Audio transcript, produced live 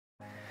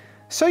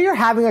So you're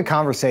having a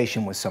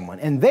conversation with someone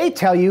and they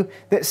tell you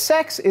that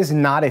sex is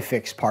not a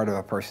fixed part of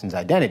a person's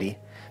identity,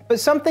 but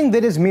something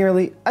that is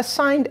merely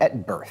assigned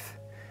at birth.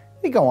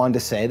 They go on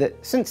to say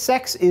that since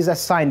sex is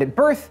assigned at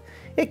birth,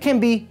 it can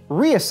be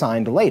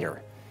reassigned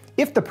later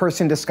if the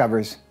person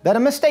discovers that a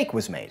mistake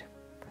was made.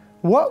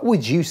 What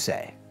would you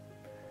say?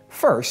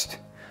 First,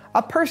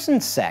 a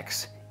person's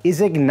sex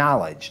is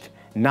acknowledged,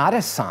 not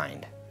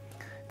assigned.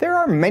 There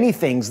are many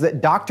things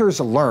that doctors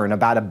learn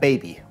about a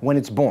baby when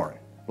it's born,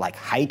 like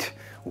height,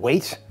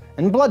 weight,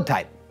 and blood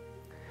type.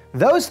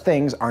 Those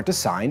things aren't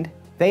assigned,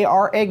 they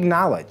are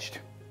acknowledged.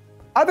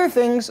 Other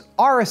things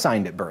are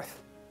assigned at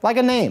birth, like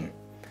a name.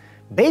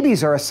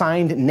 Babies are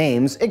assigned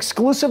names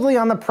exclusively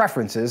on the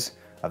preferences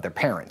of their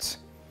parents.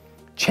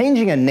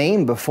 Changing a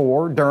name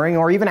before, during,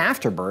 or even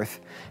after birth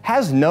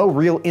has no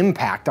real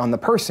impact on the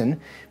person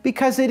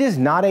because it is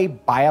not a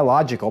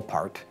biological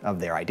part of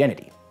their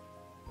identity.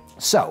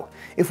 So,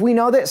 if we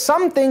know that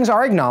some things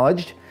are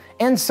acknowledged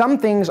and some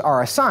things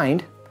are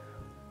assigned,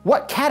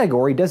 what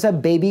category does a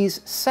baby's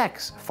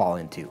sex fall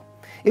into?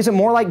 Is it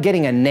more like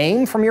getting a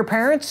name from your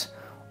parents,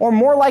 or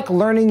more like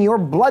learning your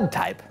blood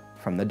type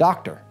from the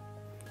doctor?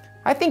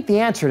 I think the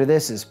answer to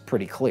this is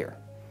pretty clear,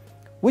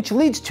 which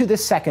leads to the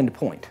second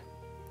point.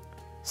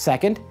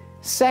 Second,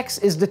 sex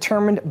is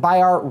determined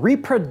by our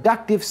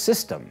reproductive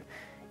system.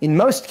 In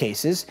most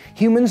cases,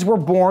 humans were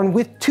born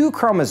with 2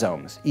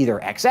 chromosomes, either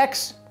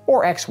XX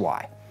or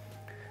XY.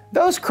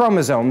 Those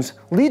chromosomes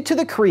lead to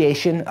the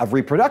creation of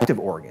reproductive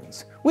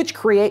organs, which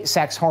create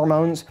sex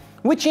hormones,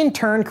 which in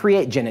turn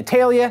create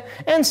genitalia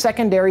and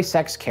secondary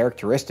sex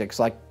characteristics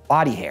like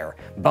body hair,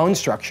 bone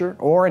structure,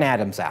 or an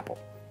Adam's apple.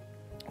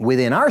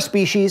 Within our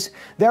species,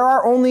 there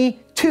are only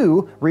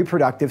 2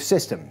 reproductive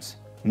systems,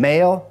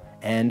 male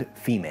and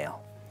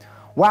female.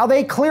 While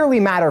they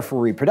clearly matter for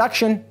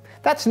reproduction,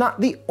 that's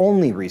not the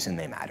only reason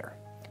they matter.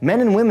 Men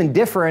and women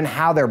differ in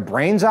how their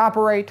brains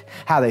operate,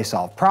 how they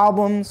solve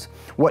problems,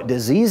 what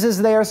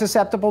diseases they are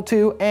susceptible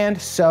to, and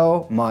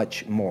so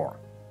much more.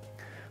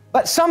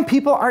 But some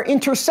people are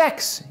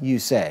intersex, you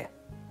say.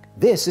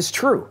 This is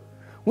true,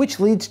 which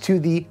leads to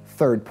the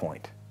third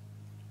point.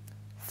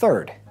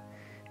 Third,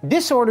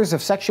 disorders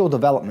of sexual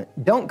development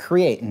don't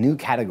create new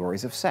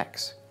categories of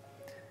sex.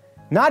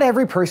 Not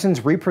every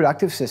person's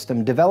reproductive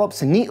system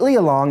develops neatly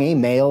along a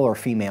male or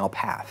female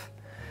path.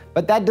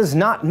 But that does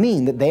not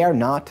mean that they are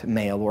not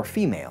male or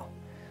female.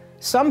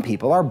 Some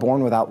people are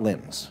born without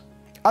limbs.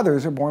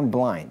 Others are born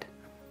blind.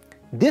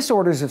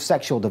 Disorders of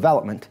sexual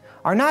development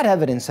are not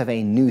evidence of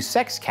a new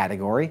sex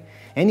category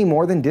any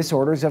more than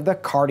disorders of the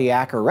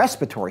cardiac or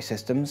respiratory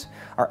systems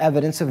are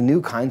evidence of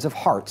new kinds of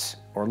hearts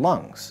or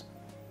lungs.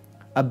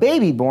 A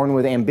baby born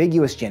with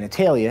ambiguous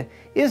genitalia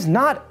is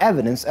not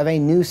evidence of a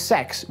new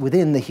sex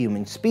within the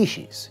human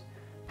species.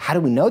 How do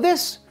we know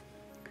this?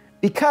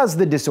 Because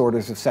the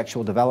disorders of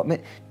sexual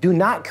development do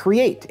not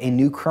create a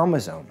new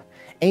chromosome,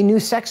 a new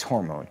sex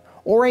hormone,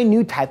 or a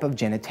new type of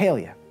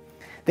genitalia.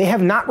 They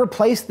have not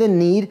replaced the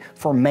need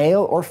for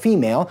male or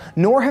female,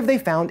 nor have they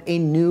found a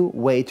new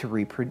way to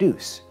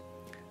reproduce.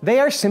 They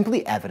are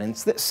simply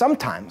evidence that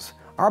sometimes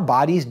our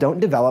bodies don't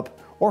develop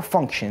or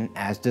function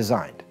as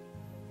designed.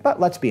 But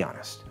let's be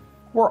honest,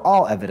 we're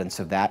all evidence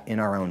of that in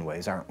our own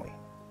ways, aren't we?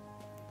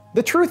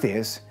 The truth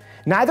is,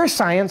 neither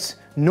science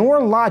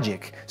nor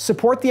logic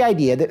support the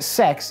idea that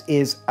sex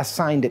is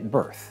assigned at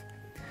birth.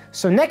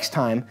 So next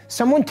time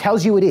someone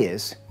tells you it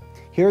is,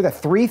 here are the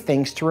 3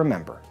 things to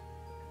remember.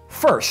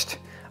 First,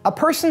 a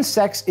person's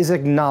sex is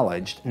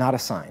acknowledged, not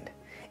assigned.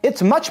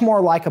 It's much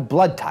more like a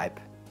blood type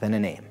than a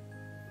name.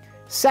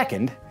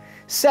 Second,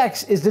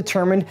 sex is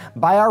determined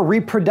by our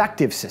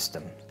reproductive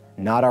system,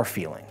 not our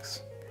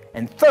feelings.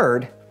 And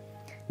third,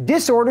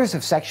 disorders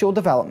of sexual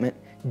development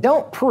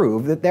don't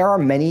prove that there are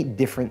many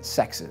different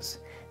sexes.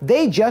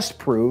 They just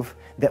prove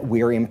that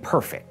we're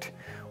imperfect,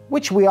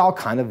 which we all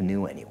kind of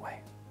knew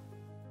anyway.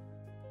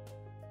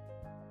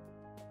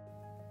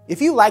 If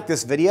you like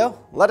this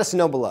video, let us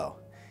know below.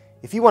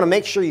 If you want to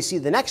make sure you see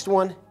the next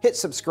one, hit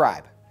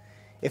subscribe.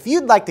 If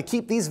you'd like to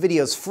keep these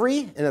videos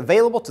free and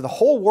available to the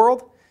whole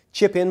world,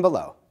 chip in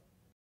below.